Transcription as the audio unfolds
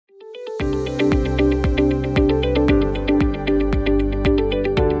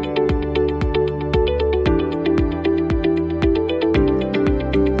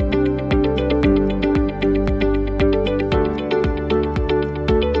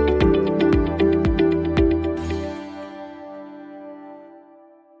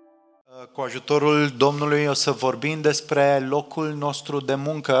ajutorul Domnului o să vorbim despre locul nostru de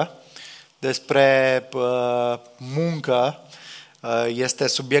muncă, despre muncă. Este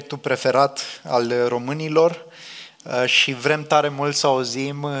subiectul preferat al românilor și vrem tare mult să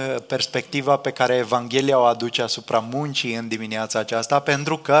auzim perspectiva pe care Evanghelia o aduce asupra muncii în dimineața aceasta,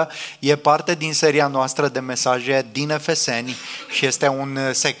 pentru că e parte din seria noastră de mesaje din Efeseni și este un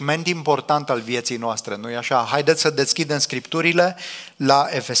segment important al vieții noastre, nu-i așa? Haideți să deschidem Scripturile la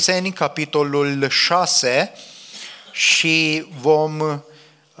Efeseni, capitolul 6 și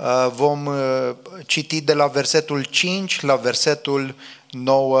vom citi de la versetul 5 la versetul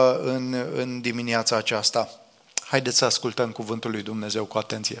 9 în dimineața aceasta. Haideți să ascultăm cuvântul lui Dumnezeu cu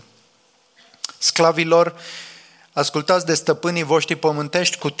atenție. Sclavilor, ascultați de stăpânii voștri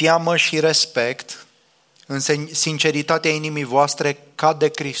pământești cu teamă și respect, în sinceritatea inimii voastre ca de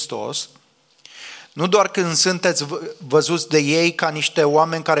Cristos, nu doar când sunteți văzuți de ei ca niște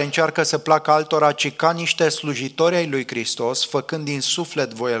oameni care încearcă să placă altora, ci ca niște slujitori ai lui Hristos, făcând din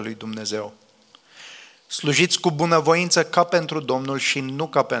suflet voia lui Dumnezeu. Slujiți cu bunăvoință ca pentru Domnul și nu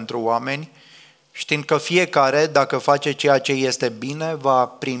ca pentru oameni, știind că fiecare, dacă face ceea ce este bine, va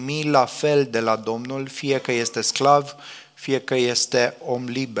primi la fel de la Domnul, fie că este sclav, fie că este om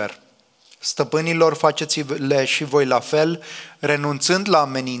liber. Stăpânilor, faceți-le și voi la fel, renunțând la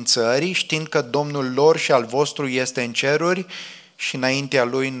amenințări, știind că Domnul lor și al vostru este în ceruri și înaintea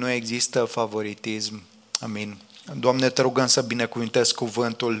Lui nu există favoritism. Amin. Doamne, te rugăm să binecuvântezi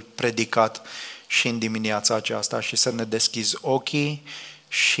cuvântul predicat și în dimineața aceasta și să ne deschizi ochii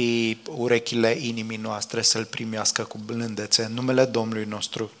și urechile inimii noastre să-L primească cu blândețe. În numele Domnului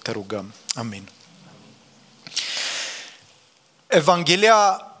nostru te rugăm. Amin.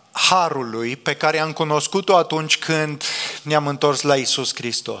 Evanghelia Harului pe care am cunoscut-o atunci când ne-am întors la Iisus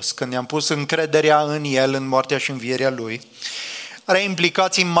Hristos, când ne-am pus încrederea în El, în moartea și învierea Lui, are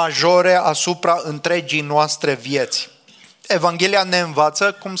implicații majore asupra întregii noastre vieți. Evanghelia ne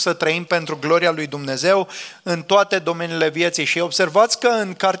învață cum să trăim pentru gloria lui Dumnezeu în toate domeniile vieții și observați că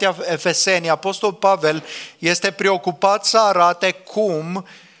în cartea Efeseni, Apostol Pavel este preocupat să arate cum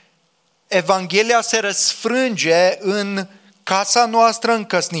Evanghelia se răsfrânge în casa noastră, în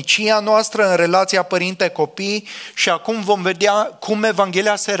căsnicia noastră, în relația părinte-copii și acum vom vedea cum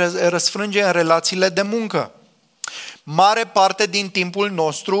Evanghelia se răsfrânge în relațiile de muncă. Mare parte din timpul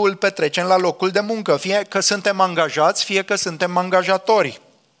nostru îl petrecem la locul de muncă, fie că suntem angajați, fie că suntem angajatori.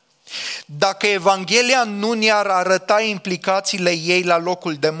 Dacă Evanghelia nu ne-ar arăta implicațiile ei la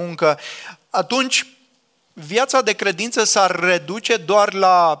locul de muncă, atunci viața de credință s-ar reduce doar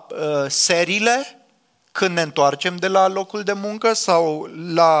la serile când ne întoarcem de la locul de muncă sau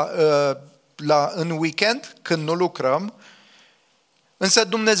în weekend, când nu lucrăm. Însă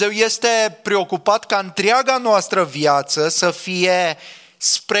Dumnezeu este preocupat ca întreaga noastră viață să fie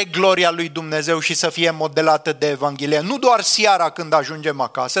spre gloria lui Dumnezeu și să fie modelată de Evanghelie. Nu doar seara când ajungem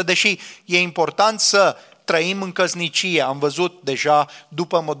acasă, deși e important să trăim în căsnicie, am văzut deja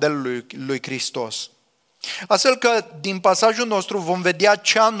după modelul lui Cristos. Astfel că din pasajul nostru vom vedea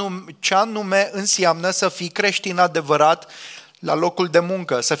ce anume înseamnă să fii creștin adevărat la locul de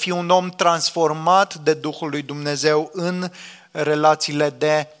muncă, să fii un om transformat de Duhul lui Dumnezeu în relațiile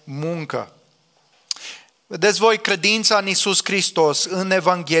de muncă. Vedeți voi, credința în Iisus Hristos, în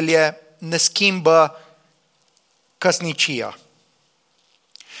Evanghelie, ne schimbă căsnicia.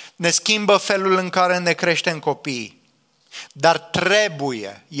 Ne schimbă felul în care ne creștem copiii. Dar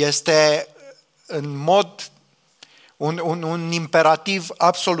este în mod, un imperativ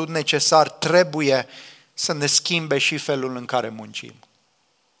absolut necesar, trebuie să ne schimbe și felul în care muncim.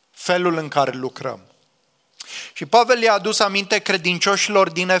 Felul în care lucrăm. Și Pavel le-a adus aminte credincioșilor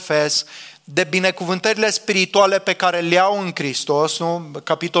din Efes de binecuvântările spirituale pe care le au în Hristos, nu?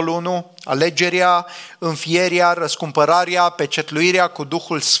 Capitolul 1, alegerea, înfierea, răscumpărarea, pecetluirea cu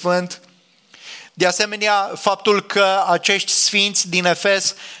Duhul Sfânt. De asemenea, faptul că acești sfinți din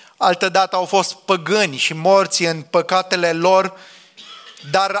Efes altădată au fost păgâni și morți în păcatele lor,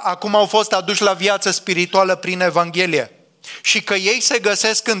 dar acum au fost aduși la viață spirituală prin Evanghelie. Și că ei se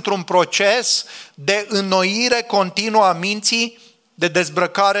găsesc într-un proces de înnoire continuă a minții, de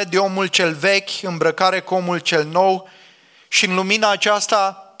dezbrăcare de omul cel vechi, îmbrăcare cu omul cel nou. Și în lumina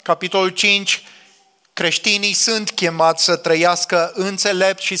aceasta, capitolul 5, creștinii sunt chemați să trăiască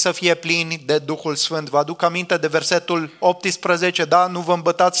înțelept și să fie plini de Duhul Sfânt. Vă aduc aminte de versetul 18, da? Nu vă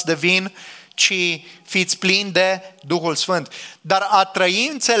îmbătați de vin, ci fiți plini de Duhul Sfânt. Dar a trăi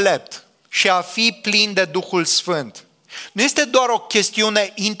înțelept și a fi plin de Duhul Sfânt nu este doar o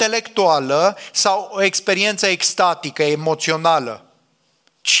chestiune intelectuală sau o experiență extatică, emoțională,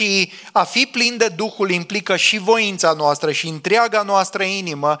 ci ci a fi plin de Duhul implică și voința noastră și întreaga noastră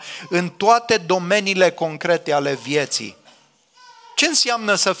inimă în toate domeniile concrete ale vieții. Ce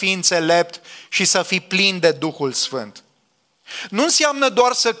înseamnă să fii înțelept și să fii plin de Duhul Sfânt? Nu înseamnă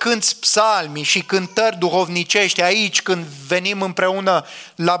doar să cânți psalmi și cântări duhovnicești aici când venim împreună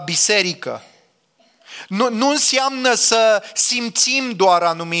la biserică. Nu înseamnă să simțim doar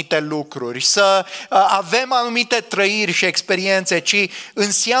anumite lucruri, să avem anumite trăiri și experiențe, ci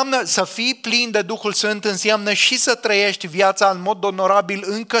înseamnă să fii plin de Duhul Sfânt, înseamnă și să trăiești viața în mod onorabil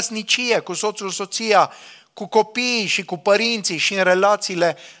în căsnicie, cu soțul, soția, cu copiii și cu părinții și în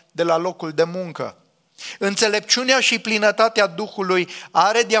relațiile de la locul de muncă. Înțelepciunea și plinătatea Duhului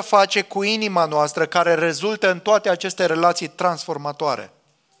are de-a face cu inima noastră care rezultă în toate aceste relații transformatoare.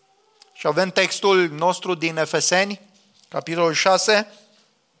 Și avem textul nostru din Efeseni, capitolul 6,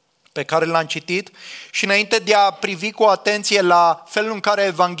 pe care l-am citit, și înainte de a privi cu atenție la felul în care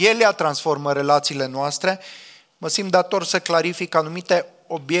Evanghelia transformă relațiile noastre, mă simt dator să clarific anumite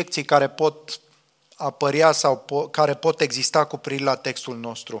obiecții care pot apărea sau care pot exista cu privire la textul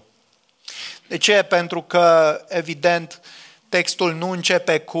nostru. De ce? Pentru că, evident, textul nu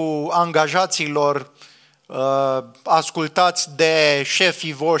începe cu angajaților ascultați de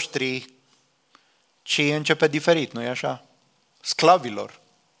șefii voștri, ci începe diferit, nu-i așa? Sclavilor.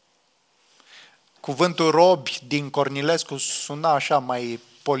 Cuvântul robi din Cornilescu suna așa mai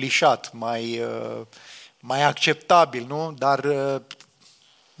polișat, mai acceptabil, nu? Dar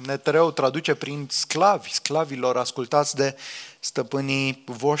NTR-ul traduce prin sclavilor ascultați de stăpânii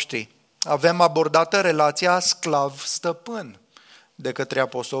voștri. Avem abordată relația sclav-stăpân de către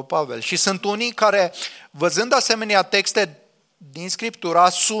Apostolul Pavel. Și sunt unii care, văzând asemenea texte din Scriptură,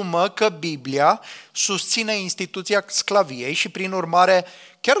 asumă că Biblia susține instituția sclaviei și, prin urmare,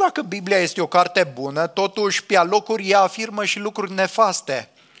 chiar dacă Biblia este o carte bună, totuși, pe alocuri, ea afirmă și lucruri nefaste.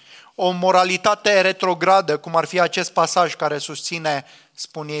 O moralitate retrogradă, cum ar fi acest pasaj care susține,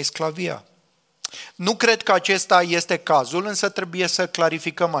 spune ei, sclavia. Nu cred că acesta este cazul, însă trebuie să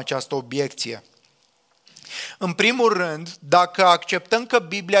clarificăm această obiecție. În primul rând, dacă acceptăm că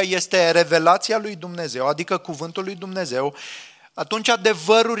Biblia este revelația lui Dumnezeu, adică cuvântul lui Dumnezeu, atunci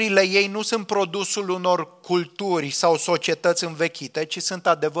adevărurile ei nu sunt produsul unor culturi sau societăți învechite, ci sunt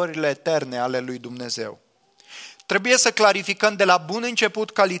adevărurile eterne ale lui Dumnezeu. Trebuie să clarificăm de la bun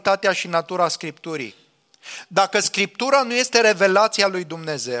început calitatea și natura Scripturii. Dacă Scriptura nu este revelația lui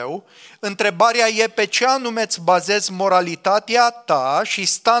Dumnezeu, întrebarea e pe ce anume îți bazezi moralitatea ta și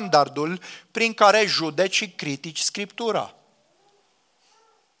standardul prin care judeci și critici Scriptura.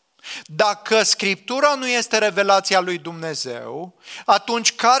 Dacă Scriptura nu este revelația lui Dumnezeu,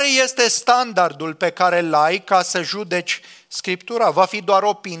 atunci care este standardul pe care îl ai ca să judeci Scriptura? Va fi doar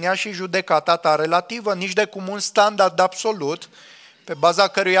opinia și judecata ta relativă, nici de cum un standard absolut pe baza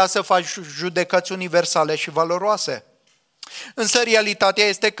căruia să faci judecăți universale și valoroase. Însă realitatea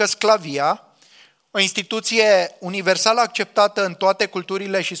este că sclavia, o instituție universal acceptată în toate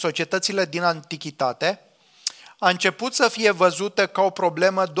culturile și societățile din antichitate, a început să fie văzută ca o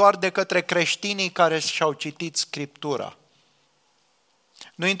problemă doar de către creștinii care și-au citit Scriptura.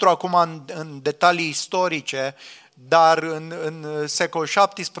 Nu intru acum în detalii istorice, dar în secolul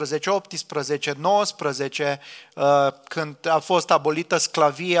 17, 18, 19, când a fost abolită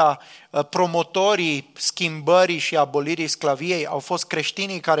sclavia, promotorii schimbării și abolirii sclaviei au fost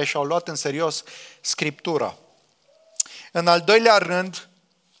creștinii care și-au luat în serios Scriptura. În al doilea rând,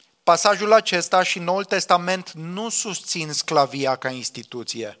 pasajul acesta și Noul Testament nu susțin sclavia ca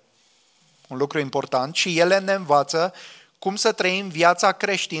instituție. Un lucru important, și ele ne învață cum să trăim viața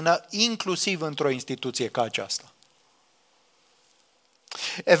creștină inclusiv într-o instituție ca aceasta.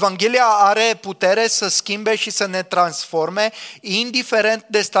 Evanghelia are putere să schimbe și să ne transforme, indiferent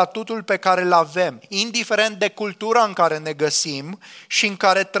de statutul pe care îl avem, indiferent de cultura în care ne găsim și în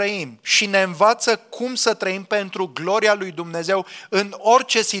care trăim, și ne învață cum să trăim pentru gloria lui Dumnezeu în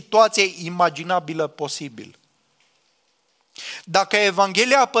orice situație imaginabilă posibil. Dacă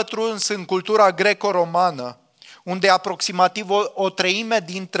Evanghelia a pătruns în cultura greco-romană, unde aproximativ o treime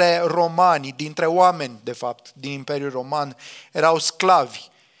dintre romani, dintre oameni, de fapt, din Imperiul Roman, erau sclavi,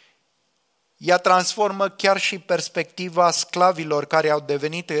 ea transformă chiar și perspectiva sclavilor care au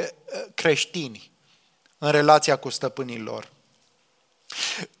devenit creștini în relația cu stăpânii lor.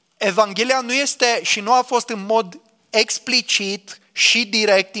 Evanghelia nu este și nu a fost în mod explicit și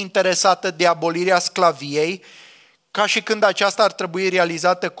direct interesată de abolirea sclaviei, ca și când aceasta ar trebui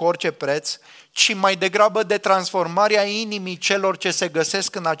realizată cu orice preț, ci mai degrabă de transformarea inimii celor ce se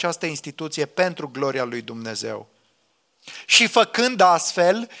găsesc în această instituție pentru gloria lui Dumnezeu. Și făcând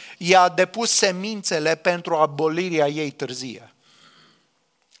astfel, ea a depus semințele pentru abolirea ei târzie.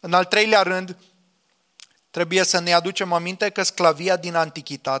 În al treilea rând, trebuie să ne aducem aminte că sclavia din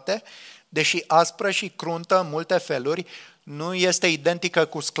antichitate, deși aspră și cruntă în multe feluri, nu este identică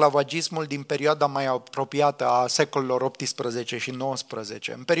cu sclavagismul din perioada mai apropiată a secolelor 18 și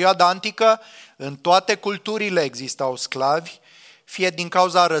 19. În perioada antică, în toate culturile existau sclavi, fie din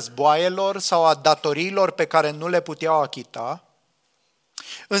cauza războaielor sau a datoriilor pe care nu le puteau achita.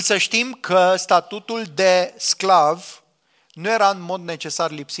 Însă știm că statutul de sclav nu era în mod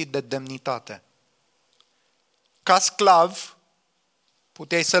necesar lipsit de demnitate. Ca sclav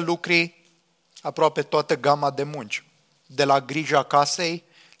puteai să lucri aproape toată gama de munci, de la grija casei,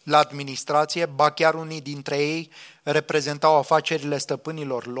 la administrație, ba chiar unii dintre ei reprezentau afacerile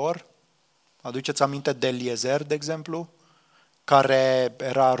stăpânilor lor. Aduceți aminte de Eliezer, de exemplu, care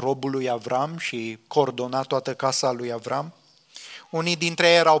era robul lui Avram și coordona toată casa lui Avram. Unii dintre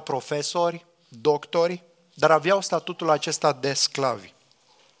ei erau profesori, doctori, dar aveau statutul acesta de sclavi.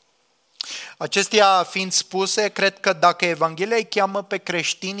 Acestea fiind spuse, cred că dacă Evanghelia îi cheamă pe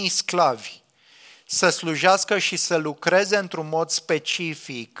creștinii sclavi să slujească și să lucreze într-un mod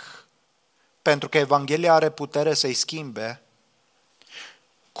specific, pentru că Evanghelia are putere să-i schimbe,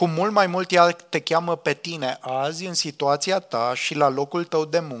 cu mult mai mult ea te cheamă pe tine azi, în situația ta și la locul tău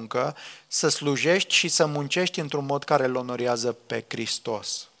de muncă, să slujești și să muncești într-un mod care îl onorează pe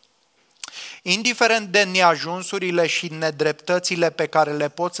Hristos. Indiferent de neajunsurile și nedreptățile pe care le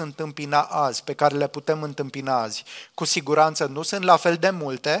poți întâmpina azi, pe care le putem întâmpina azi, cu siguranță nu sunt la fel de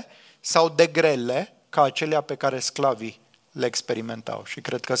multe sau de grele ca acelea pe care sclavii le experimentau. Și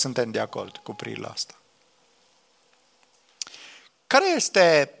cred că suntem de acord cu privire la asta. Care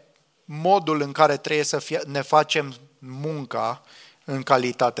este modul în care trebuie să ne facem munca în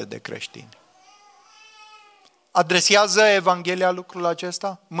calitate de creștini? Adresează Evanghelia lucrul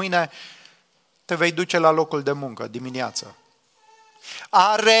acesta? Mâine te vei duce la locul de muncă, dimineață.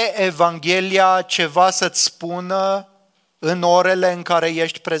 Are Evanghelia ceva să-ți spună în orele în care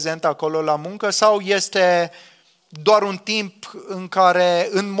ești prezent acolo la muncă sau este doar un timp în care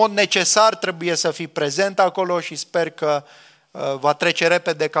în mod necesar trebuie să fii prezent acolo și sper că va trece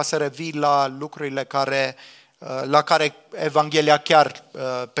repede ca să revii la lucrurile la care Evanghelia chiar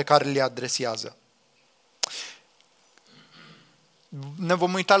pe care le adresează? Ne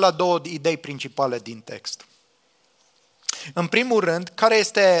vom uita la două idei principale din text. În primul rând, care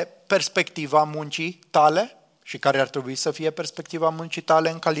este perspectiva muncii tale și care ar trebui să fie perspectiva muncii tale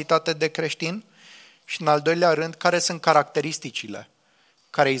în calitate de creștin? Și în al doilea rând, care sunt caracteristicile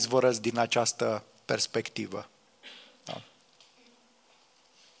care izvorăsc din această perspectivă? Da.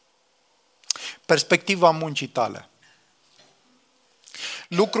 Perspectiva muncii tale.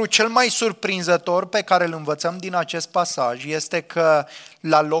 Lucrul cel mai surprinzător pe care îl învățăm din acest pasaj este că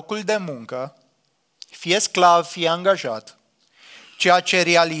la locul de muncă, fie sclav, fie angajat, ceea ce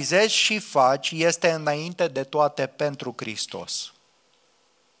realizezi și faci este înainte de toate pentru Hristos.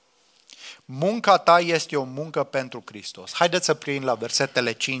 Munca ta este o muncă pentru Hristos. Haideți să privim la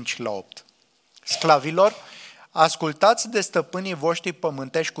versetele 5 la 8. Sclavilor, ascultați de stăpânii voștri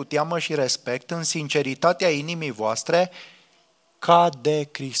pământești cu teamă și respect, în sinceritatea inimii voastre, ca de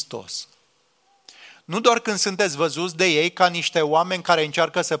Hristos. Nu doar când sunteți văzuți de ei ca niște oameni care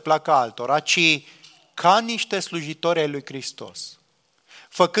încearcă să placă altora, ci ca niște slujitori ai lui Hristos.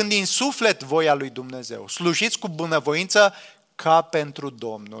 Făcând din suflet voia lui Dumnezeu, slujiți cu bunăvoință ca pentru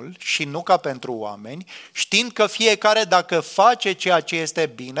Domnul și nu ca pentru oameni, știind că fiecare, dacă face ceea ce este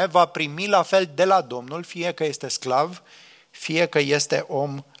bine, va primi la fel de la Domnul, fie că este sclav, fie că este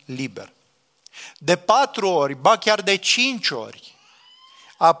om liber. De 4 ori, ba chiar de 5 ori,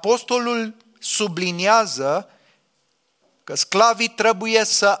 apostolul subliniază că sclavii trebuie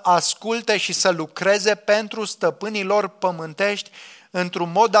să asculte și să lucreze pentru stăpânii lor pământești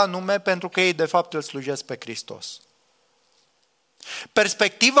într-un mod anume, pentru că ei de fapt îl slujesc pe Hristos.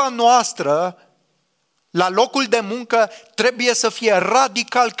 Perspectiva noastră la locul de muncă trebuie să fie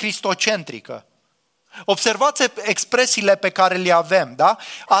radical cristocentrică. Observați expresiile pe care le avem, da?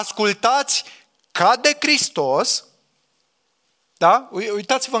 Ascultați ca de Hristos, da?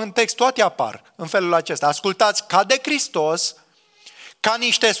 Uitați-vă în text, toate apar în felul acesta. Ascultați ca de Hristos, ca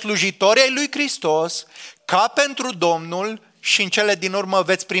niște slujitori ai lui Hristos, ca pentru Domnul și în cele din urmă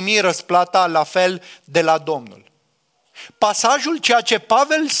veți primi răsplata la fel de la Domnul. Pasajul, ceea ce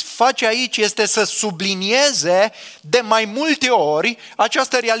Pavel face aici este să sublinieze de mai multe ori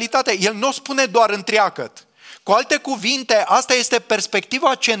această realitate. El nu o spune doar întreagăt. Cu alte cuvinte, asta este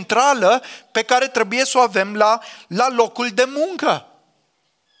perspectiva centrală pe care trebuie să o avem la locul de muncă.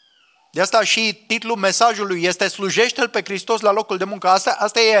 De asta și titlul mesajului este Slujește-L pe Hristos la locul de muncă.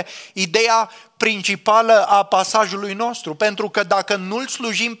 Asta e ideea principală a pasajului nostru. Pentru că dacă nu-L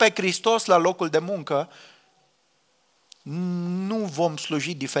slujim pe Hristos la locul de muncă, nu vom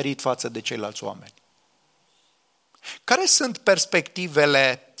sluji diferit față de ceilalți oameni. Care sunt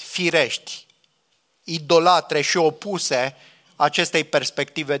perspectivele firești, idolatre și opuse acestei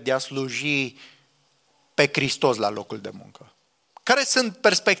perspective de a sluji pe Hristos la locul de muncă? Care sunt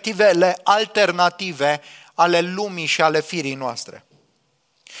perspectivele alternative ale lumii și ale firii noastre?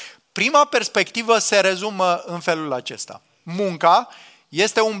 Prima perspectivă se rezumă în felul acesta. Munca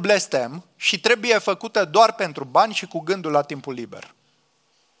este un blestem și trebuie făcută doar pentru bani și cu gândul la timpul liber.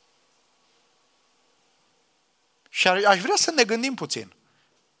 Și aș vrea să ne gândim puțin.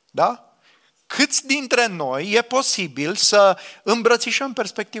 Da? Câți dintre noi e posibil să îmbrățișăm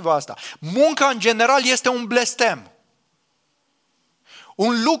perspectiva asta? Munca în general este un blestem.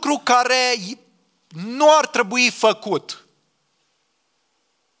 Un lucru care nu ar trebui făcut.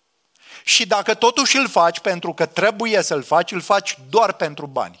 Și dacă totuși îl faci pentru că trebuie să-l faci, îl faci doar pentru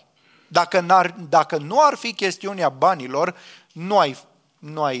bani. Dacă nu ar fi chestiunea banilor,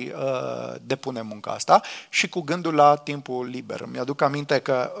 nu ai depune munca asta și cu gândul la timpul liber. Mi-aduc aminte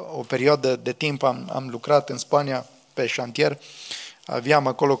că o perioadă de timp am lucrat în Spania pe șantier, aveam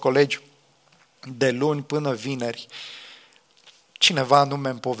acolo colegi de luni până vineri. Cineva anume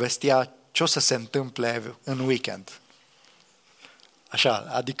îmi povestea ce o să se întâmple în weekend. Așa,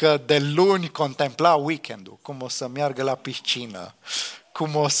 adică de luni contempla weekendul, cum o să meargă la piscină,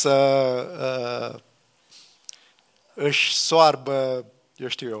 cum o să își soarbă,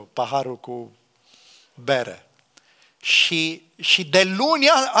 paharul cu bere. Și de luni,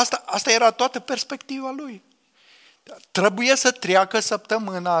 asta era toată perspectiva lui. Trebuie să treacă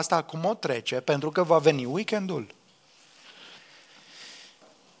săptămâna asta cum o trece, pentru că va veni weekendul.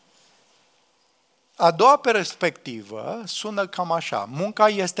 A doua perspectivă sună cam așa. Munca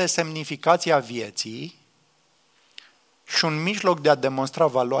este semnificația vieții și un mijloc de a demonstra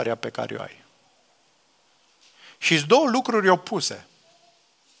valoarea pe care o ai. Și-s două lucruri opuse.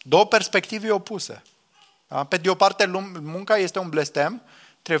 Două perspective opuse. Da? Pe de o parte, munca este un blestem,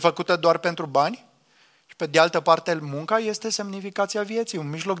 trebuie făcută doar pentru bani, și pe de altă parte, munca este semnificația vieții, un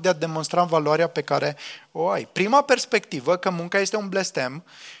mijloc de a demonstra valoarea pe care o ai. Prima perspectivă, că munca este un blestem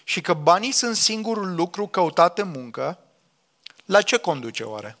și că banii sunt singurul lucru căutat în muncă, la ce conduce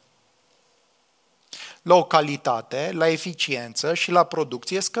oare? La o calitate, la eficiență și la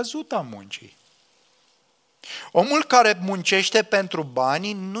producție scăzută a muncii. Omul care muncește pentru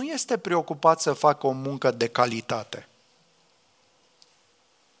bani nu este preocupat să facă o muncă de calitate.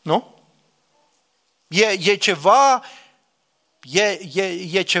 Nu? E ceva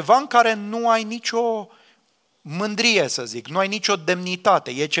în care nu ai nicio mândrie, să zic, nu ai nicio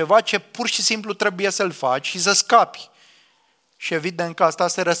demnitate. E ceva ce pur și simplu trebuie să-l faci și să scapi. Și evident că asta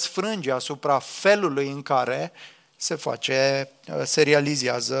se răsfrânge asupra felului în care se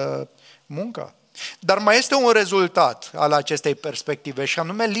realizează munca. Dar mai este un rezultat al acestei perspective și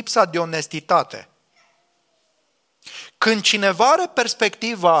anume lipsa de onestitate. Când cineva are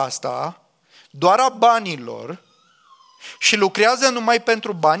perspectiva asta, doar a banilor, și lucrează numai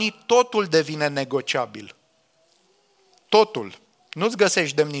pentru banii, totul devine negociabil. Totul. Nu-ți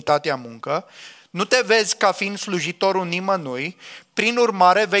găsești demnitatea în muncă, nu te vezi ca fiind slujitorul nimănui, prin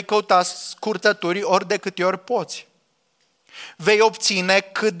urmare vei căuta scurtături ori de câte ori poți. Vei obține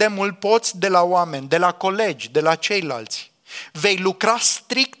cât de mult poți de la oameni, de la colegi, de la ceilalți. Vei lucra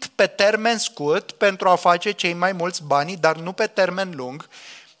strict pe termen scurt pentru a face cei mai mulți bani, dar nu pe termen lung,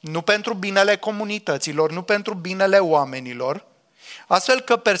 nu pentru binele comunităților, nu pentru binele oamenilor, astfel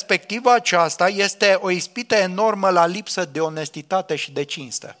că perspectiva aceasta este o ispită enormă la lipsă de onestitate și de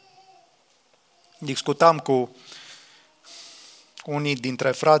cinste. Discutam cu unii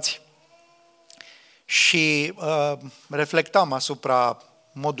dintre frați și reflectam asupra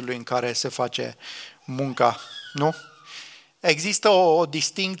modului în care se face munca, nu? Există o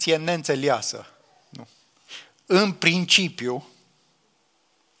distincție neînțeleasă, nu? În principiu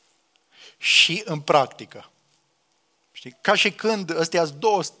și în practică. Știi? Ca și când astea sunt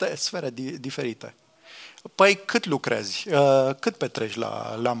două sfere diferite. Păi cât lucrezi? Cât petreci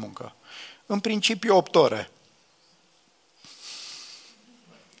la muncă? În principiu 8 ore.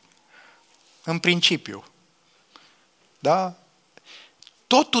 În principiu. Da?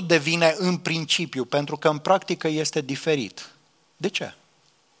 Totul devine în principiu, pentru că în practică este diferit. De ce?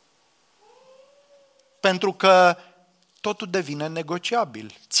 Pentru că totul devine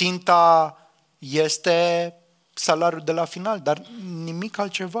negociabil. Ținta este salariul de la final, dar nimic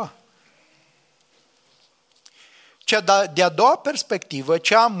altceva. De-a doua perspectivă,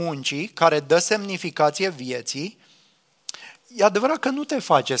 cea a muncii, care dă semnificație vieții, e adevărat că nu te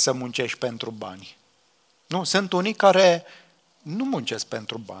face să muncești pentru bani. Nu, sunt unii care nu muncesc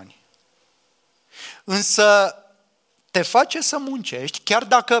pentru bani. Însă te face să muncești, chiar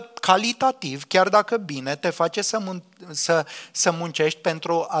dacă calitativ, chiar dacă bine, te face să muncești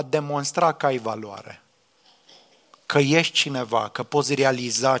pentru a demonstra că ai valoare. Că ești cineva, că poți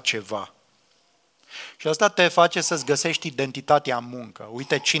realiza ceva. Și asta te face să-ți găsești identitatea în muncă.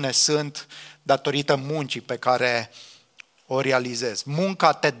 Uite cine sunt datorită muncii pe care o realizezi.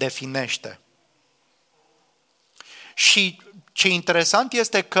 Munca te definește. Și ce interesant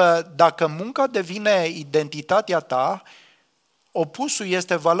este că dacă munca devine identitatea ta, opusul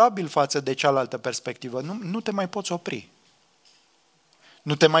este valabil față de cealaltă perspectivă. Nu te mai poți opri.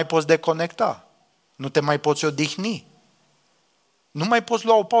 Nu te mai poți deconecta. Nu te mai poți odihni. Nu mai poți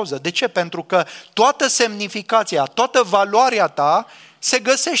lua o pauză. De ce? Pentru că toată semnificația, toată valoarea ta se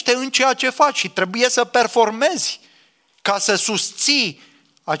găsește în ceea ce faci și trebuie să performezi ca să susții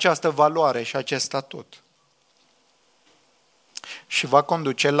această valoare și acest statut. Și va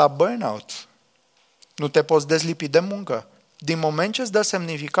conduce la burnout. Nu te poți dezlipi de muncă. Din moment ce îți dă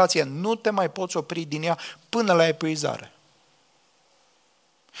semnificație, nu te mai poți opri din ea până la epuizare.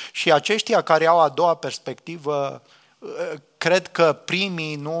 Și aceștia care au a doua perspectivă, cred că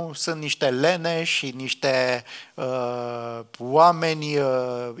primii nu sunt niște leneși și niște oameni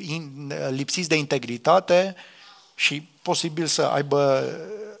lipsiți de integritate și posibil să aibă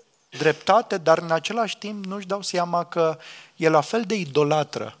dreptate, dar în același timp nu-și dau seama că e la fel de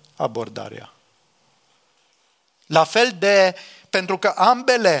idolatră abordarea. La fel de... Pentru că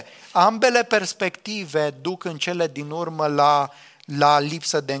ambele perspective duc în cele din urmă la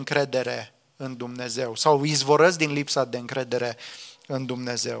lipsă de încredere în Dumnezeu sau izvorăsc din lipsa de încredere în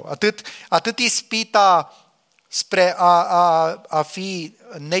Dumnezeu. Atât ispita spre a fi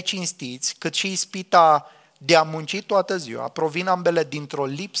necinstiți, cât și ispita de a munci toată ziua, provin ambele dintr-o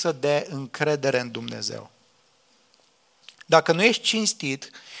lipsă de încredere în Dumnezeu. Dacă nu ești cinstit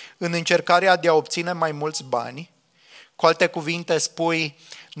în încercarea de a obține mai mulți bani, cu alte cuvinte spui,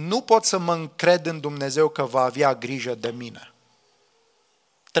 nu pot să mă încred în Dumnezeu că va avea grijă de mine.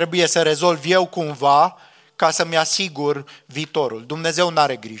 Trebuie să rezolv eu cumva ca să-mi asigur viitorul. Dumnezeu nu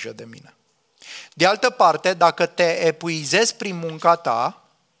are grijă de mine. De altă parte, dacă te epuizezi prin munca ta,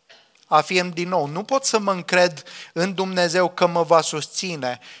 afirm din nou, nu pot să mă încred în Dumnezeu că mă va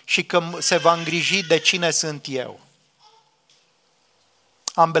susține și că se va îngriji de cine sunt eu.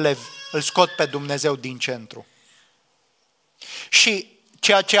 Ambele îl scot pe Dumnezeu din centru. Și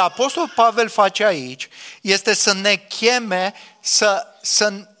ceea ce Apostol Pavel face aici este să ne cheme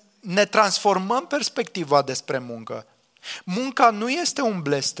să ne transformăm perspectiva despre muncă. Munca nu este un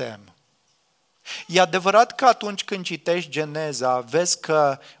blestem. E adevărat că atunci când citești Geneza, vezi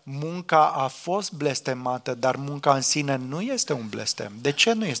că munca a fost blestemată, dar munca în sine nu este un blestem. De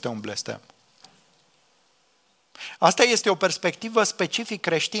ce nu este un blestem? Asta este o perspectivă specific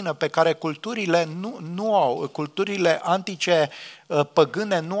creștină pe care culturile nu au, culturile antice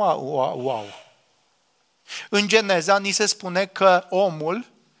păgâne nu au. În Geneza ni se spune că omul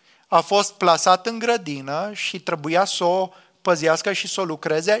a fost plasat în grădină și trebuia să o păzească și să o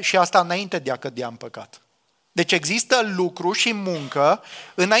lucreze și asta înainte de a cădea în păcat. Deci există lucru și muncă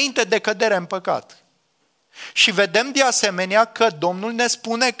înainte de cădere în păcat. Și vedem de asemenea că Domnul ne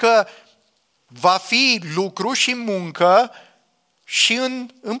spune că va fi lucru și muncă și în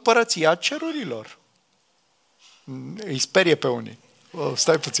împărăția cerurilor. Îi sperie pe unii.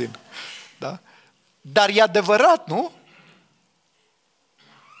 Stai puțin. Da? Dar e adevărat, nu?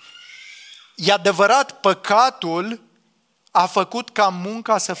 E adevărat, păcatul a făcut ca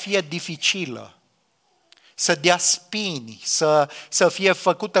munca să fie dificilă, să dea spini, să fie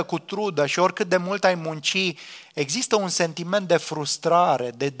făcută cu trudă și oricât de mult ai munci, există un sentiment de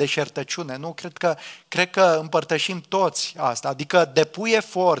frustrare, de deșertăciune. Nu? Cred că împărtășim toți asta. Adică depui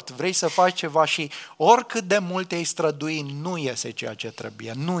efort, vrei să faci ceva și oricât de mult te-ai strădui, nu iese ceea ce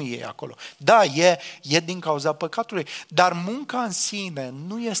trebuie, nu e acolo. Da, e din cauza păcatului, dar munca în sine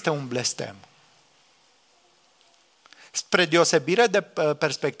nu este un blestem. Spre deosebire de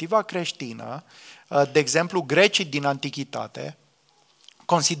perspectiva creștină, de exemplu, grecii din antichitate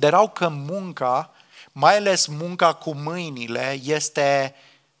considerau că munca, mai ales munca cu mâinile, este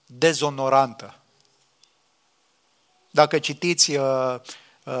dezonorantă. Dacă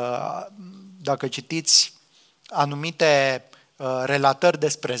citiți anumite relatări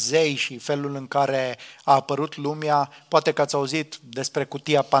despre zei și felul în care a apărut lumea, poate că ați auzit despre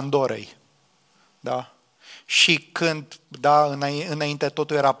cutia Pandorei. Da? și când, da, înainte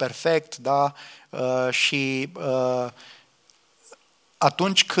totul era perfect, da, și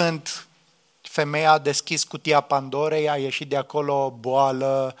atunci când femeia a deschis cutia Pandorei, a ieșit de acolo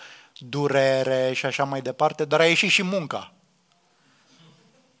boală, durere și așa mai departe, dar a ieșit și munca.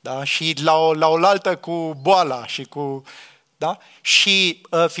 Da? Și la oaltă cu boala și cu... Da? Și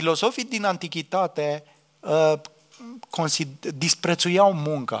filozofii din antichitate disprețuiau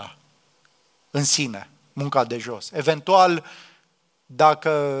munca în sine, munca de jos. Eventual,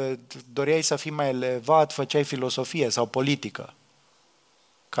 dacă doreai să fii mai elevat, făceai filosofie sau politică,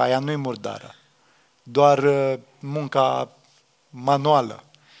 că aia nu-i murdară, doar munca manuală.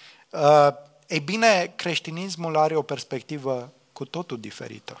 Ei bine, creștinismul are o perspectivă cu totul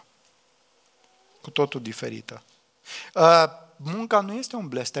diferită. Cu totul diferită. Munca nu este un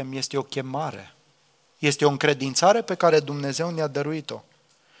blestem, este o chemare. Este o încredințare pe care Dumnezeu ne-a dăruit-o.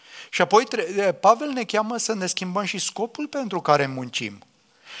 Și apoi Pavel ne cheamă să ne schimbăm și scopul pentru care muncim.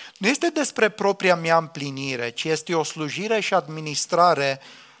 Nu este despre propria mea împlinire, ci este o slujire și administrare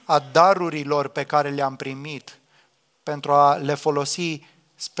a darurilor pe care le-am primit pentru a le folosi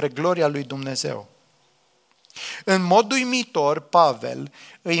spre gloria lui Dumnezeu. În mod uimitor, Pavel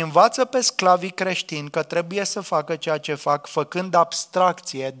îi învață pe sclavii creștini că trebuie să facă ceea ce fac, făcând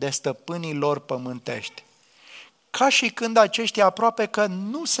abstracție de stăpânii lor pământești. Ca și când aceștia aproape că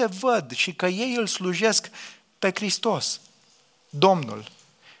nu se văd și că ei îl slujesc pe Cristos, Domnul.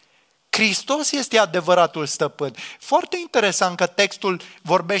 Hristos este adevăratul stăpân. Foarte interesant că textul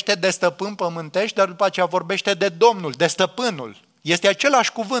vorbește de stăpân pământești, dar după aceea vorbește de Domnul, de stăpânul. Este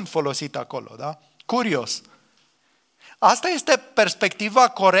același cuvânt folosit acolo, da? Curios. Asta este perspectiva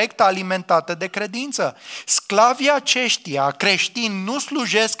corectă alimentată de credință. Sclavii aceștia, creștini, nu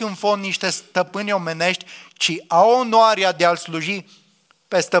slujesc în fond niște stăpâni omenești, ci au onoarea de a-L sluji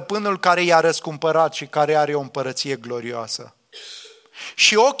pe stăpânul care i-a răscumpărat și care are o împărăție glorioasă.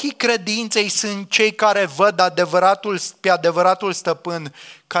 Și ochii credinței sunt cei care văd pe adevăratul stăpân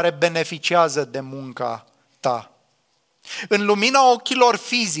care beneficiază de munca ta. În lumina ochilor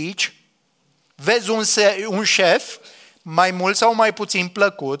fizici, vezi un șef mai mult sau mai puțin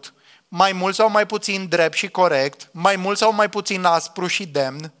plăcut, mai mult sau mai puțin drept și corect, mai mult sau mai puțin aspru și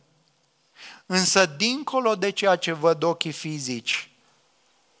demn, însă dincolo de ceea ce văd ochii fizici,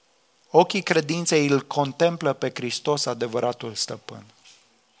 ochii credinței îl contemplă pe Hristos, adevăratul stăpân.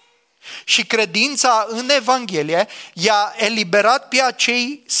 Și credința în Evanghelie i-a eliberat pe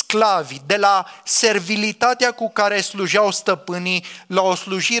acei sclavi de la servilitatea cu care slujeau stăpânii la o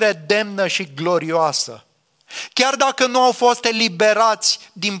slujire demnă și glorioasă. Chiar dacă nu au fost eliberați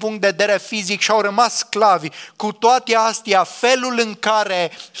din punct de vedere fizic și au rămas sclavi, cu toate astea, felul în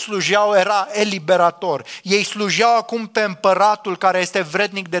care slujeau era eliberator. Ei slujeau acum pe împăratul care este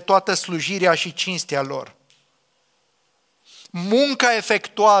vrednic de toată slujirea și cinstea lor. Munca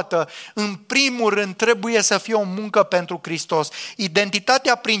efectuată, în primul rând, trebuie să fie o muncă pentru Hristos.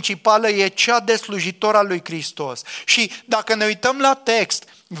 Identitatea principală e cea de slujitor al lui Hristos. Și dacă ne uităm la text,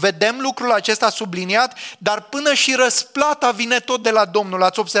 vedem lucrul acesta subliniat, dar până și răsplata vine tot de la Domnul.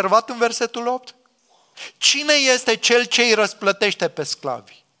 Ați observat în versetul 8? Cine este cel ce îi răsplătește pe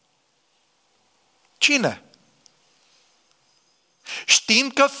sclavi? Cine?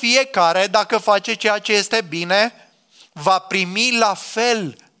 Știind că fiecare, dacă face ceea ce este bine, va primi la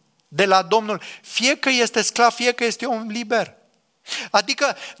fel de la Domnul, fie că este sclav, fie că este om liber.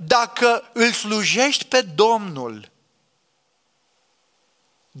 Adică dacă îl slujești pe Domnul,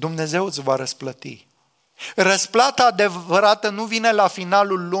 Dumnezeu îți va răsplăti. Răsplata adevărată nu vine la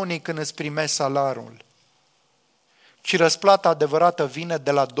finalul lunii când îți primești salariul, ci răsplata adevărată vine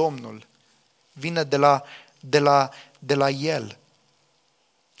de la Domnul, vine de la El.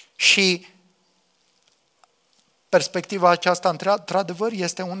 Și perspectiva aceasta, într-adevăr,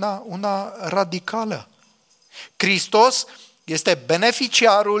 este una radicală. Hristos este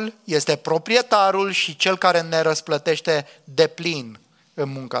beneficiarul, este proprietarul și cel care ne răsplătește deplin în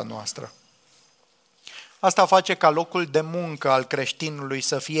munca noastră. Asta face ca locul de muncă al creștinului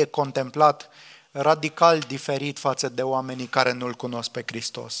să fie contemplat radical diferit față de oamenii care nu-L cunosc pe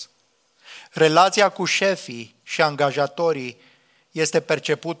Hristos. Relația cu șefii și angajatorii este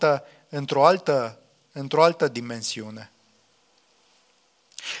percepută într-o altă dimensiune.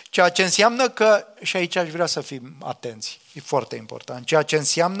 Ceea ce înseamnă că, și aici aș vrea să fim atenți, e foarte important, ceea ce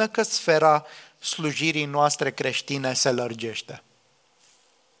înseamnă că sfera slujirii noastre creștine se lărgește.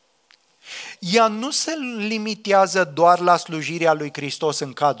 Ea nu se limitează doar la slujirea lui Hristos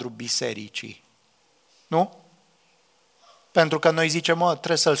în cadrul bisericii, nu? Pentru că noi zicem,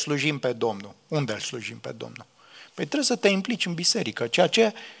 trebuie să-L slujim pe Domnul. Unde îl slujim pe Domnul? Păi trebuie să te implici în biserică, ceea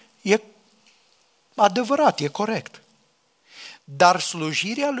ce e Adevărat, e corect. Dar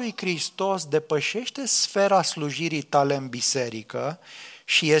slujirea lui Hristos depășește sfera slujirii tale în biserică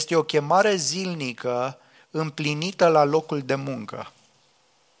și este o chemare zilnică împlinită la locul de muncă.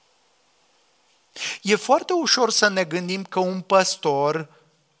 E foarte ușor să ne gândim că un păstor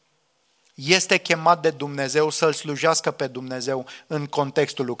este chemat de Dumnezeu să-L slujească pe Dumnezeu în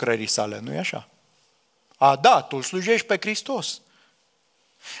contextul lucrării sale, nu-i așa? Da, tu îl slujești pe Hristos.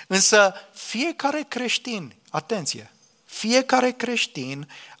 Însă fiecare creștin, atenție, fiecare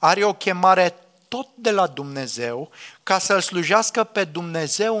creștin are o chemare tot de la Dumnezeu ca să-L slujească pe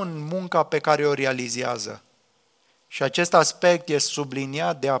Dumnezeu în munca pe care o realizează. Și acest aspect este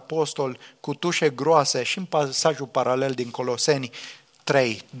subliniat de apostol cu tușe groase și în pasajul paralel din Coloseni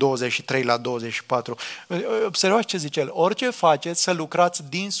 3, 23 la 24. Observați ce zice el. Orice faceți să lucrați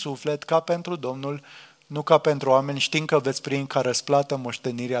din suflet ca pentru Domnul, nu ca pentru oameni, știind că veți primi ca răsplată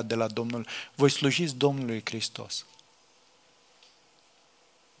moștenirea de la Domnul. Voi slujiți Domnului Hristos.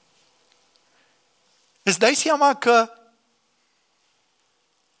 Îți dai seama că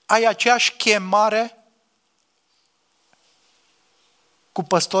ai aceeași chemare cu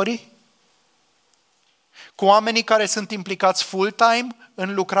păstorii? Cu oamenii care sunt implicați full-time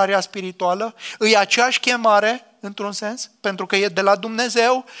în lucrarea spirituală? Îi aceeași chemare, într-un sens, pentru că e de la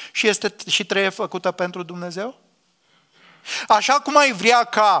Dumnezeu și trebuie făcută pentru Dumnezeu? Așa cum ai vrea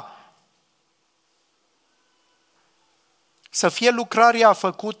ca să fie lucrarea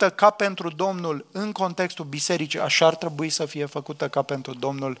făcută ca pentru Domnul în contextul bisericii, așa ar trebui să fie făcută ca pentru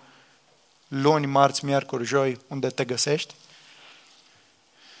Domnul luni, marți, miercuri, joi, unde te găsești?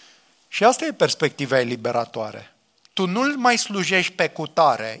 Și asta e perspectiva eliberatoare. Tu nu-L mai slujești pe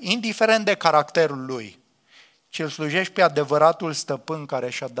cutare, indiferent de caracterul lui, ci îl slujești pe adevăratul stăpân care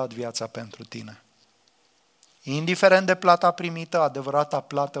și-a dat viața pentru tine. Indiferent de plata primită, adevărata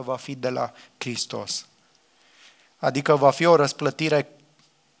plată va fi de la Hristos. Adică va fi o răsplătire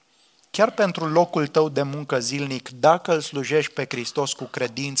chiar pentru locul tău de muncă zilnic, dacă îl slujești pe Hristos cu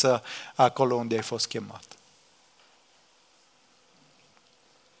credință acolo unde ai fost chemat.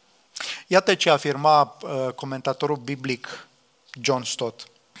 Iată ce afirma comentatorul biblic John Stott.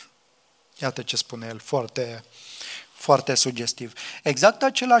 Iată ce spune el, foarte, foarte sugestiv. Exact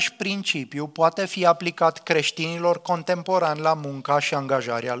același principiu poate fi aplicat creștinilor contemporani la munca și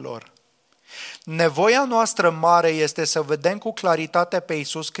angajarea lor. Nevoia noastră mare este să vedem cu claritate pe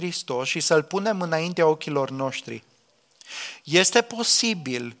Iisus Hristos și să-L punem înaintea ochilor noștri. Este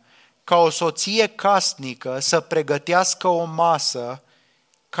posibil ca o soție casnică să pregătească o masă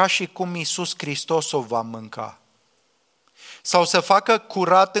ca și cum Iisus Hristos o va mânca. Sau să facă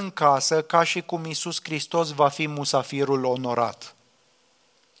curat în casă ca și cum Iisus Hristos va fi musafirul onorat.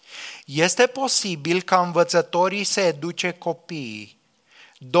 Este posibil ca învățătorii să educe copiii,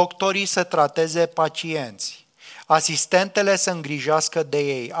 doctorii să trateze pacienți, asistentele să îngrijească de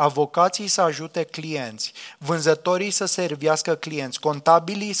ei, avocații să ajute clienți, vânzătorii să servească clienți,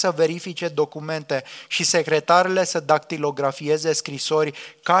 contabilii să verifice documente și secretarele să dactilografieze scrisori,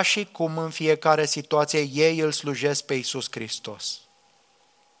 ca și cum în fiecare situație ei îl slujesc pe Iisus Hristos.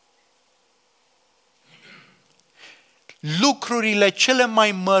 Lucrurile cele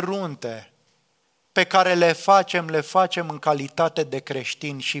mai mărunte pe care le facem în calitate de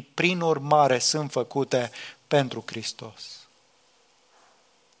creștini și prin urmare sunt făcute pentru Hristos.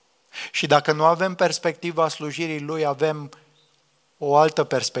 Și dacă nu avem perspectiva slujirii Lui, avem o altă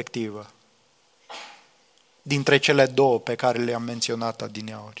perspectivă dintre cele două pe care le-am menționat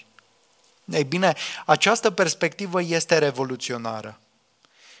adineauri. Ei bine, această perspectivă este revoluționară,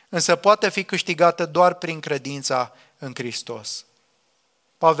 însă poate fi câștigată doar prin credința în Hristos.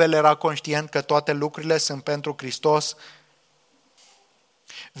 Pavel era conștient că toate lucrurile sunt pentru Hristos.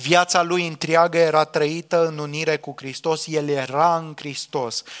 Viața lui întreagă era trăită în unire cu Hristos, el era în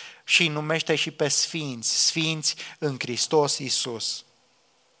Hristos și îi numește și pe sfinți, sfinți în Hristos Iisus.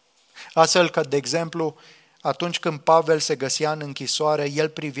 Astfel că, de exemplu, atunci când Pavel se găsea în închisoare, el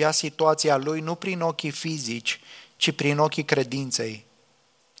privea situația lui nu prin ochii fizici, ci prin ochii credinței.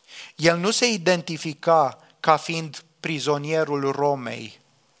 El nu se identifica ca fiind prizonierul Romei.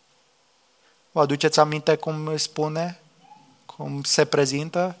 Vă aduceți aminte cum spune? Cum se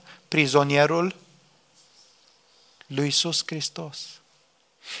prezintă? Prizonierul lui Iisus Hristos.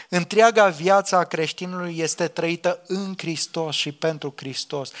 Întreaga viață a creștinului este trăită în Hristos și pentru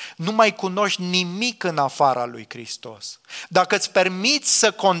Hristos. Nu mai cunoști nimic în afara lui Hristos. Dacă îți permiți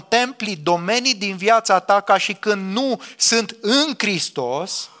să contempli domenii din viața ta ca și când nu sunt în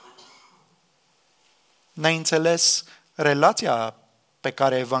Hristos, n-ai înțeles relația pe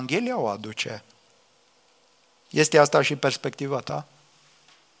care Evanghelia o aduce. Este asta și perspectiva ta?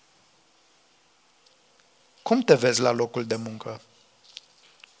 Cum te vezi la locul de muncă?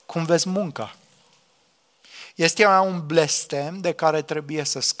 Cum vezi munca? Este ea un blestem de care trebuie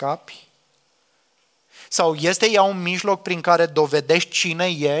să scapi? Sau este ea un mijloc prin care dovedești cine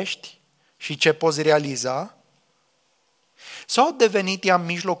ești și ce poți realiza? Sau a devenit ea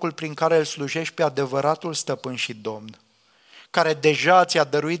mijlocul prin care îl slujești pe adevăratul stăpân și domn, care deja ți-a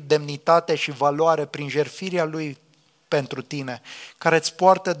dăruit demnitate și valoare prin jertfirea lui pentru tine, care îți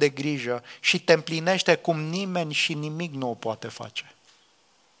poartă de grijă și te împlinește cum nimeni și nimic nu o poate face?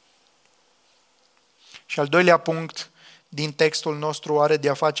 Și al doilea punct din textul nostru are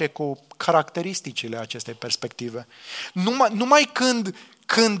de-a face cu caracteristicile acestei perspective. Numai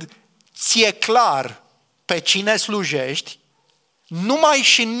când ți-e clar pe cine slujești,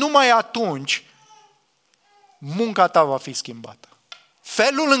 numai atunci munca ta va fi schimbată.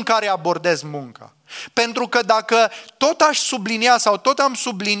 Felul în care abordezi munca. Pentru că dacă tot aș sublinia sau tot am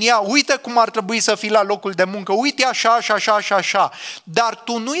sublinia, uite cum ar trebui să fii la locul de muncă, uite așa, dar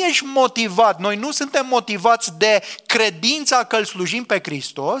tu nu ești motivat, noi nu suntem motivați de credința că îl slujim pe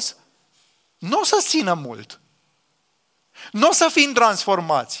Hristos, nu o să țină mult. Nu o să fim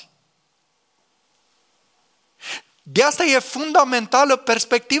transformați. De asta e fundamentală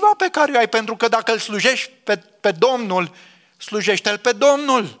perspectiva pe care o ai, pentru că dacă îl slujești pe Domnul, slujește-L pe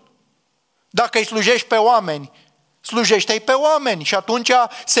Domnul. Dacă îi slujești pe oameni, slujește-i pe oameni și atunci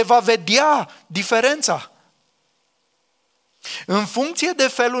se va vedea diferența. În funcție de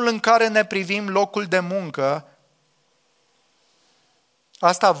felul în care ne privim locul de muncă,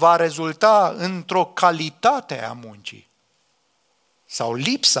 asta va rezulta într-o calitate a muncii sau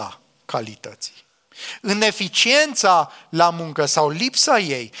lipsa calității. În eficiența la muncă sau lipsa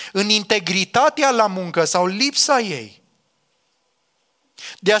ei, în integritatea la muncă sau lipsa ei.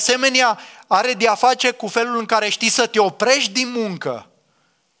 De asemenea, are de a face cu felul în care știi să te oprești din muncă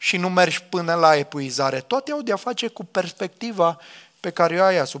și nu mergi până la epuizare. Toate au de a face cu perspectiva pe care o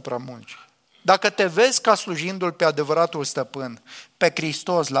ai asupra muncii. Dacă te vezi ca slujindu-L pe adevăratul stăpân, pe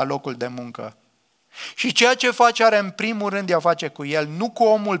Hristos la locul de muncă, și ceea ce faci are în primul rând de a face cu El, nu cu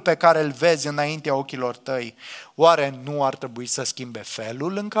omul pe care îl vezi înaintea ochilor tăi, oare nu ar trebui să schimbe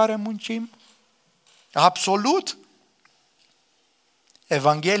felul în care muncim? Absolut!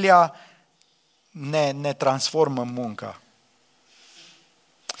 Evanghelia ne transformă munca.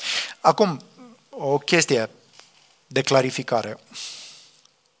 Acum, o chestie de clarificare,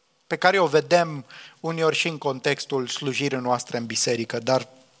 pe care o vedem uneori și în contextul slujirii noastre în biserică, dar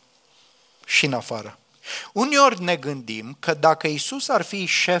și în afară. Uneori ne gândim că dacă Iisus ar fi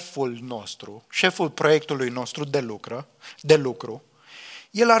șeful nostru, șeful proiectului nostru de lucru,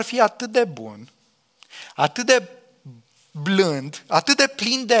 El ar fi atât de bun, atât de blând, atât de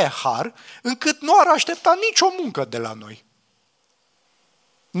plin de har, încât nu ar aștepta nicio muncă de la noi.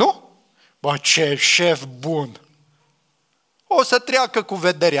 Nu? Bă, ce șef bun! O să treacă cu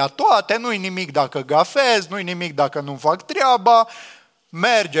vederea toate, nu-i nimic dacă gafez, nu-i nimic dacă nu fac treaba,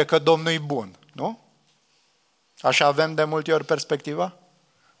 merge că Domnul e bun, nu? Așa avem de multe ori perspectiva?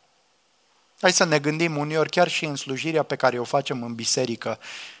 Hai să ne gândim uneori chiar și în slujirea pe care o facem în biserică,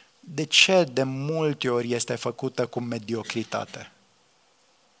 de ce de multe ori este făcută cu mediocritate?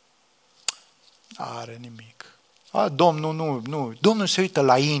 Are nimic. Domnul nu. Domnul se uită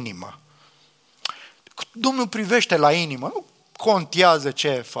la inimă. Domnul privește la inimă. Nu contează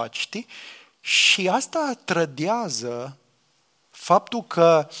ce faci, știi? Și asta trădează faptul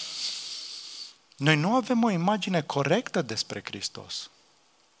că noi nu avem o imagine corectă despre Hristos.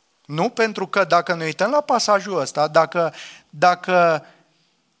 Nu? Pentru că dacă ne uităm la pasajul ăsta, dacă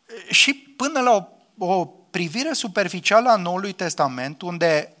și până la o privire superficială a Noului Testament,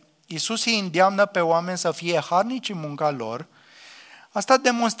 unde Iisus îi îndeamnă pe oameni să fie harnici în munca lor, asta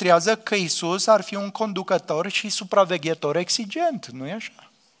demonstrează că Iisus ar fi un conducător și supraveghetor exigent, nu e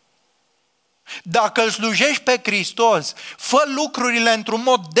așa? Dacă îl slujești pe Hristos, fă lucrurile într-un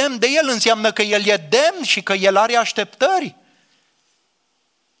mod demn de El, înseamnă că El e demn și că El are așteptări.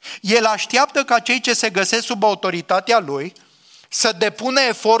 El așteaptă ca cei ce se găsesc sub autoritatea Lui să depună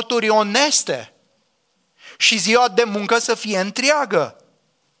eforturi oneste și ziua de muncă să fie întreagă.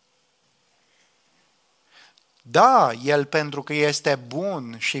 Da, El, pentru că este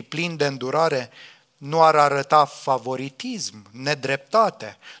bun și plin de îndurare, nu ar arăta favoritism,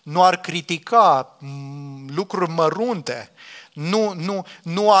 nedreptate, nu ar critica lucruri mărunte,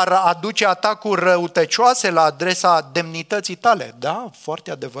 nu ar aduce atacuri răutăcioase la adresa demnității tale. Da,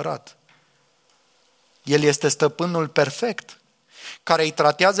 foarte adevărat. El este stăpânul perfect, care îi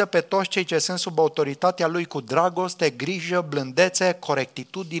tratează pe toți cei ce sunt sub autoritatea Lui cu dragoste, grijă, blândețe,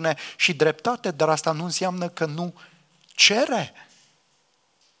 corectitudine și dreptate, dar asta nu înseamnă că nu cere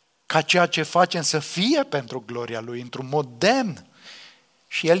ca ceea ce facem să fie pentru gloria Lui, într-un mod demn.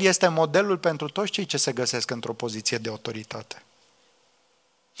 Și El este modelul pentru toți cei ce se găsesc într-o poziție de autoritate.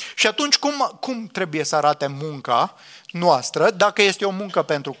 Și atunci cum trebuie să arate munca noastră dacă este o muncă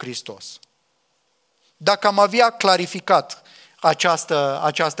pentru Hristos? Dacă am avea clarificat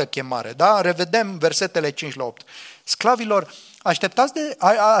această chemare, da? Revedem versetele 5 la 8. Sclavilor,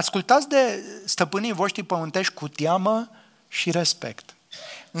 ascultați de stăpânii voștri pământești cu teamă și respect.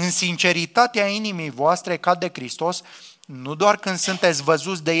 În sinceritatea inimii voastre ca de Hristos, nu doar când sunteți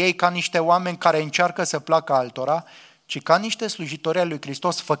văzuți de ei ca niște oameni care încearcă să placă altora, ci ca niște slujitori ai lui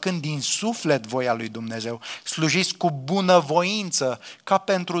Hristos, făcând din suflet voia lui Dumnezeu. Slujiți cu bunăvoință, ca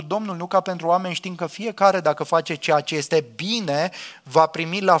pentru Domnul, nu ca pentru oameni, știind că fiecare, dacă face ceea ce este bine, va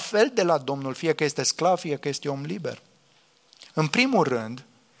primi la fel de la Domnul, fie că este sclav, fie că este om liber. În primul rând,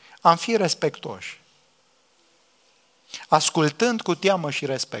 am fi respectoși. Ascultând cu teamă și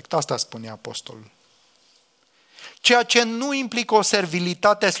respect, asta spune apostolul. Ceea ce nu implică o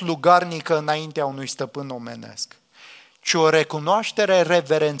servilitate slugarnică înaintea unui stăpân omenesc, ci o recunoaștere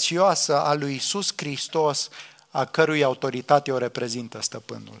reverențioasă a lui Iisus Hristos, a cărui autoritate o reprezintă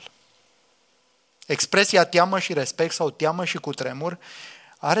stăpânul. Expresia teamă și respect sau teamă și cutremur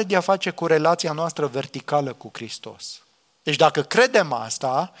are de a face cu relația noastră verticală cu Hristos. Deci dacă credem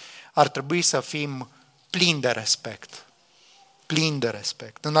asta, ar trebui să fim plini de respect. Plini de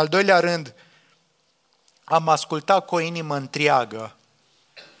respect. În al doilea rând, am ascultat cu o inimă întreagă,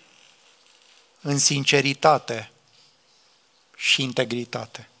 în sinceritate și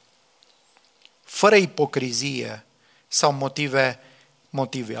integritate, fără ipocrizie sau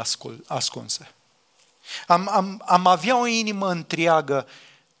motive ascunse. Am avea o inimă întreagă,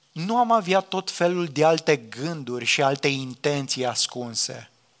 nu am avea tot felul de alte gânduri și alte intenții ascunse.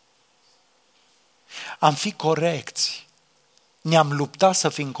 Am fi corecți. Ne-am luptat să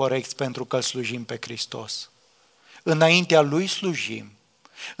fim corecți pentru că slujim pe Hristos. Înaintea Lui slujim.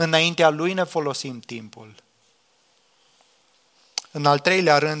 Înaintea Lui ne folosim timpul. În al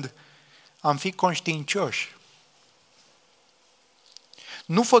treilea rând, am fi conștiincioși.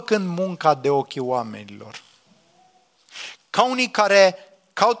 Nu făcând munca de ochii oamenilor. Ca unii care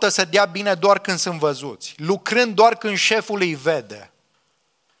caută să dea bine doar când sunt văzuți, lucrând doar când șeful îi vede,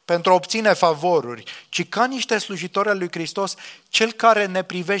 pentru a obține favoruri, ci ca niște slujitori al lui Hristos, Cel care ne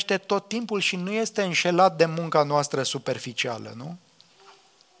privește tot timpul și nu este înșelat de munca noastră superficială, nu?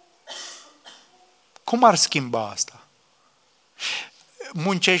 Cum ar schimba asta?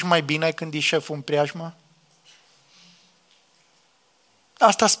 Muncești mai bine când e șeful în preajmă?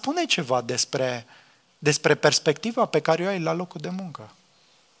 Asta spune ceva despre perspectiva pe care o ai la locul de muncă.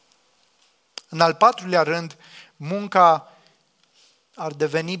 În al patrulea rând, munca ar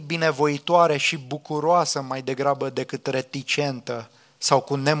deveni binevoitoare și bucuroasă mai degrabă decât reticentă sau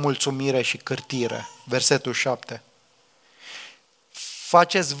cu nemulțumire și cârtire. Versetul 7.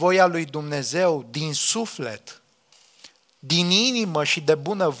 Faceți voia lui Dumnezeu din suflet, din inimă și de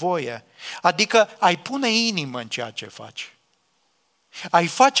bunăvoie. Adică ai pune inimă în ceea ce faci. Ai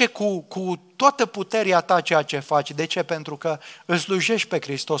face cu toată puterea ta ceea ce faci. De ce? Pentru că îl slujești pe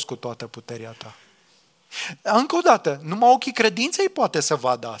Hristos cu toată puterea ta. Încă o dată, numai ochii credinței poate să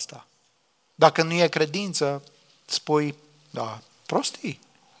vadă asta. Dacă nu e credință, spui, da, prostii.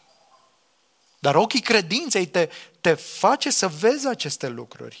 Dar ochii credinței te face să vezi aceste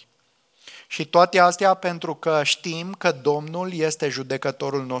lucruri. Și toate astea pentru că știm că Domnul este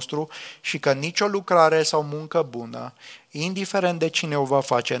judecătorul nostru și că nicio lucrare sau muncă bună, indiferent de cine o va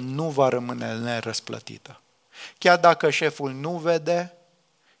face, nu va rămâne nerăsplătită. Chiar dacă șeful nu vede,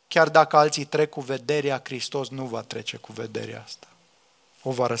 chiar dacă alții trec cu vederea, Hristos nu va trece cu vederea asta.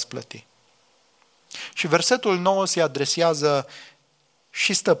 O va răsplăti. Și versetul 9 se adresează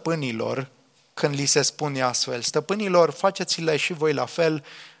și stăpânilor când li se spune astfel. Stăpânilor, faceți-le și voi la fel,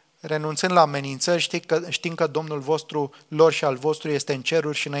 renunțând la amenințări, știind că Domnul vostru, lor și al vostru este în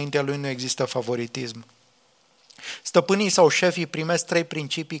ceruri și înaintea Lui nu există favoritism. Stăpânii sau șefii primesc 3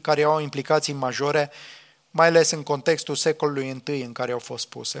 principii care au implicații majore, mai ales în contextul secolului I în care au fost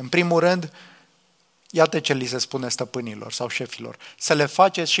puse. În primul rând, iată ce li se spune stăpânilor sau șefilor, să le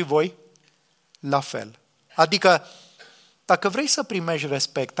faceți și voi la fel. Adică, dacă vrei să primești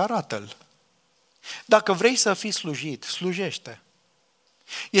respect, arată-l. Dacă vrei să fii slujit, slujește.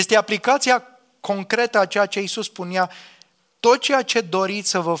 Este aplicația concretă a ceea ce Iisus spunea, tot ceea ce doriți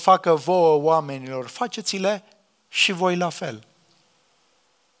să vă facă vouă oamenilor, faceți-le și voi la fel.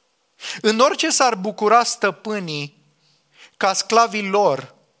 În orice s-ar bucura stăpânii ca sclavii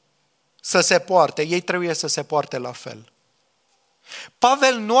lor să se poarte, ei trebuie să se poarte la fel.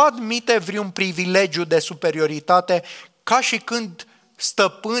 Pavel nu admite vreun privilegiu de superioritate ca și când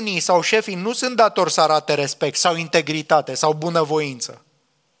stăpânii sau șefii nu sunt datori să arate respect sau integritate sau bunăvoință.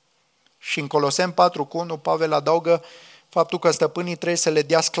 Și în Coloseni 4:1 Pavel adaugă faptul că stăpânii trebuie să le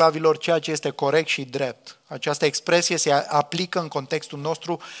dea sclavilor ceea ce este corect și drept. Această expresie se aplică în contextul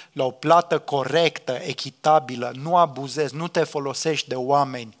nostru la o plată corectă, echitabilă, nu abuzezi, nu te folosești de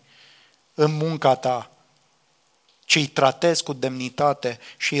oameni în munca ta, ci îi tratezi cu demnitate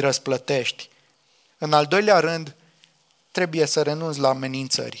și îi răsplătești. În al doilea rând, trebuie să renunți la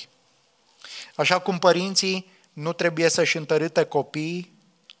amenințări. Așa cum părinții nu trebuie să-și întărâte copiii,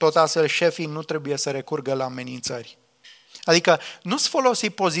 tot astfel șefii nu trebuie să recurgă la amenințări. Adică nu-ți folosi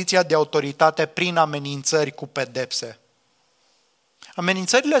poziția de autoritate prin amenințări cu pedepse.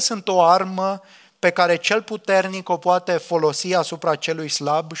 Amenințările sunt o armă pe care cel puternic o poate folosi asupra celui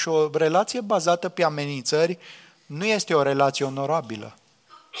slab și o relație bazată pe amenințări nu este o relație onorabilă.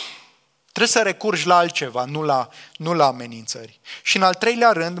 Trebuie să recurgi la altceva, nu la amenințări. Și în al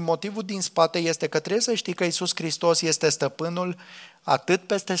treilea rând, motivul din spate este că trebuie să știi că Iisus Hristos este stăpânul atât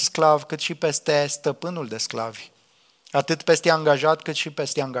peste sclav cât și peste stăpânul de sclavi. Atât peste angajat cât și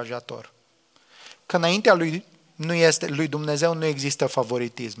peste angajator. Că înaintea lui Dumnezeu nu există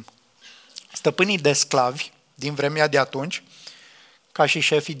favoritism. Stăpânii de sclavi din vremea de atunci, ca și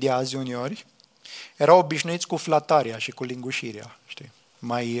șefii de azi uneori, erau obișnuiți cu flatarea și cu lingușirea, știi?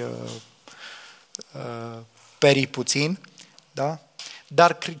 Mai perii puțin, da?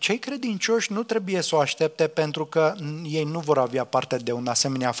 Dar cei credincioși nu trebuie să o aștepte pentru că ei nu vor avea parte de un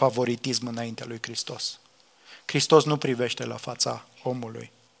asemenea favoritism înaintea lui Hristos. Hristos nu privește la fața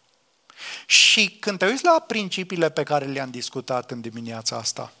omului. Și când te uiți la principiile pe care le-am discutat în dimineața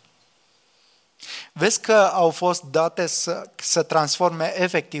asta, vezi că au fost date să transforme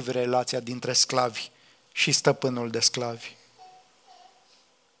efectiv relația dintre sclavi și stăpânul de sclavi.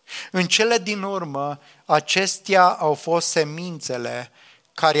 În cele din urmă, acestea au fost semințele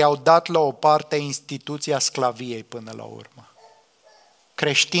care au dat la o parte instituția sclaviei până la urmă.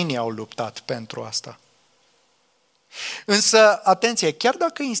 Creștinii au luptat pentru asta. Însă, atenție, chiar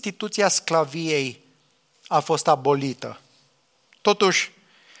dacă instituția sclaviei a fost abolită, totuși,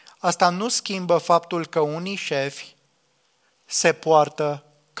 asta nu schimbă faptul că unii șefi se poartă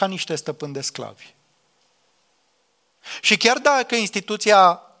ca niște stăpâni de sclavi. Și chiar dacă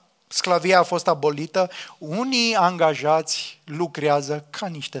instituția sclaviei a fost abolită, unii angajați lucrează ca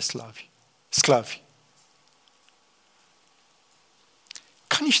niște sclavi.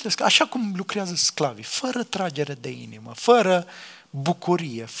 Ca niște sclavi, așa cum lucrează sclavii, fără tragere de inimă, fără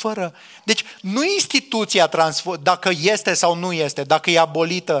bucurie, fără... Deci nu instituția dacă este sau nu este, dacă e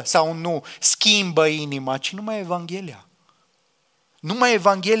abolită sau nu, schimbă inima, ci numai Evanghelia. Numai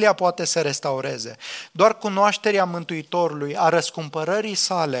Evanghelia poate să restaureze. Doar cunoașterea Mântuitorului, a răscumpărării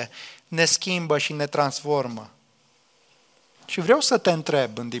sale, ne schimbă și ne transformă. Și vreau să te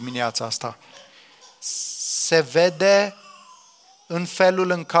întreb în dimineața asta, se vede în felul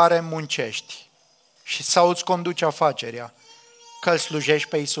în care muncești și sau îți conduci afacerea, că îl slujești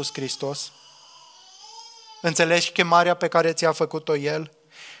pe Iisus Hristos? Înțelegi chemarea pe care ți-a făcut-o El?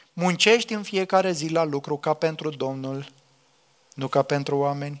 Muncești în fiecare zi la lucru ca pentru Domnul, nu ca pentru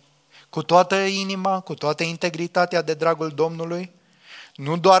oameni? Cu toată inima, cu toată integritatea de dragul Domnului?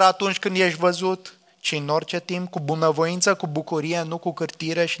 Nu doar atunci când ești văzut, ci în orice timp, cu bunăvoință, cu bucurie, nu cu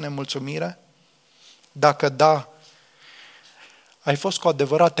cârtire și nemulțumire? Dacă da, ai fost cu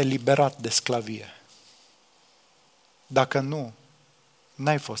adevărat eliberat de sclavie. Dacă nu,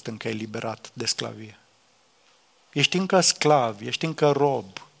 n-ai fost încă eliberat de sclavie. Ești încă sclav, ești încă rob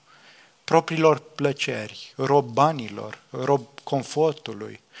propriilor plăceri, rob banilor, rob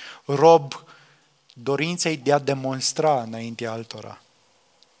confortului, rob dorinței de a demonstra înaintea altora.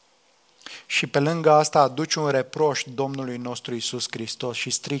 Și pe lângă asta aduci un reproș Domnului nostru Iisus Hristos și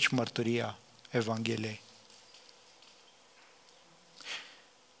strici mărturia Evangheliei.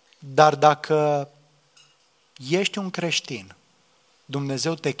 Dar dacă ești un creștin,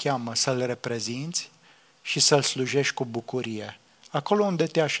 Dumnezeu te cheamă să-L reprezinți și să-L slujești cu bucurie. Acolo unde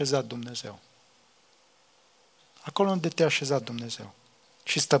te-a așezat Dumnezeu. Acolo unde te-a așezat Dumnezeu.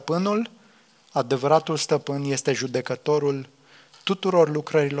 Și stăpânul, adevăratul stăpân, este judecătorul tuturor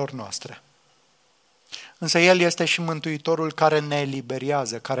lucrărilor noastre. Însă El este și Mântuitorul care ne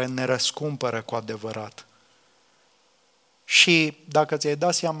eliberează, care ne răscumpără cu adevărat. Și dacă ți-ai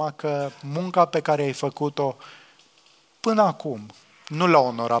dat seama că munca pe care ai făcut-o până acum nu l-a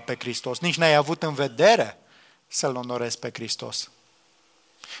onorat pe Hristos, nici n-ai avut în vedere să-L onorezi pe Hristos,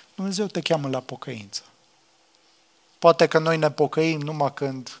 Dumnezeu te cheamă la pocăință. Poate că noi ne pocăim numai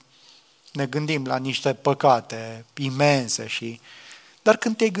când ne gândim la niște păcate imense dar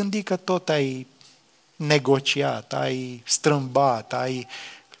când te-ai gândit că tot ai negociat, ai strâmbat, ai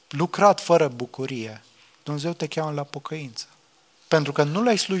lucrat fără bucurie, Dumnezeu te cheamă la pocăință. Pentru că nu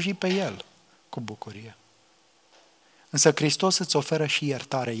l-ai slujit pe El cu bucurie. Însă Hristos îți oferă și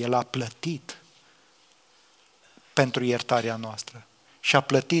iertare. El a plătit pentru iertarea noastră. Și a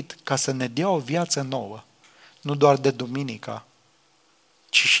plătit ca să ne dea o viață nouă. Nu doar de duminica,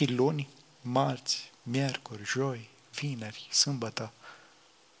 ci și luni, marți, miercuri, joi, vineri, sâmbătă.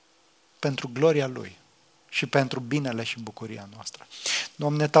 Pentru gloria Lui și pentru binele și bucuria noastră.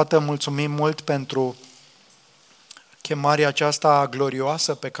 Doamne Tată, mulțumim mult pentru chemarea aceasta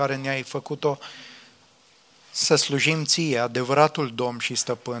glorioasă pe care ne-ai făcut-o să slujim Ție, adevăratul Domn și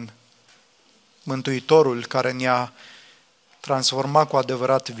Stăpân, Mântuitorul care ne-a transformat cu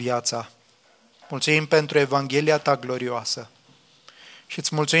adevărat viața. Mulțumim pentru Evanghelia Ta glorioasă și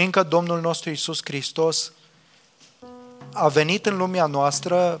îți mulțumim că Domnul nostru Iisus Hristos a venit în lumea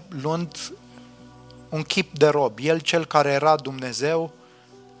noastră luând un chip de rob. El, cel care era Dumnezeu,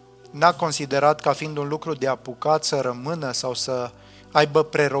 n-a considerat ca fiind un lucru de apucat să rămână sau să aibă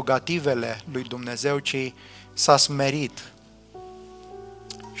prerogativele lui Dumnezeu, ci s-a smerit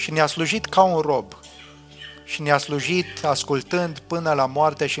și ne-a slujit ca un rob și ne-a slujit ascultând până la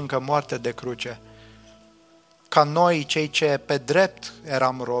moarte și încă moarte de cruce. Ca noi, cei ce pe drept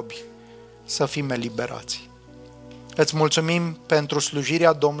eram robi, să fim eliberați. Îți mulțumim pentru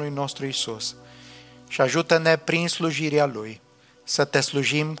slujirea Domnului nostru Iisus și ajută-ne prin slujirea Lui să te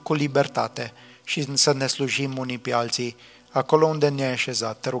slujim cu libertate și să ne slujim unii pe alții acolo unde ne-ai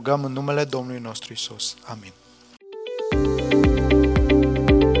așezat. Te rugăm în numele Domnului nostru Iisus. Amin.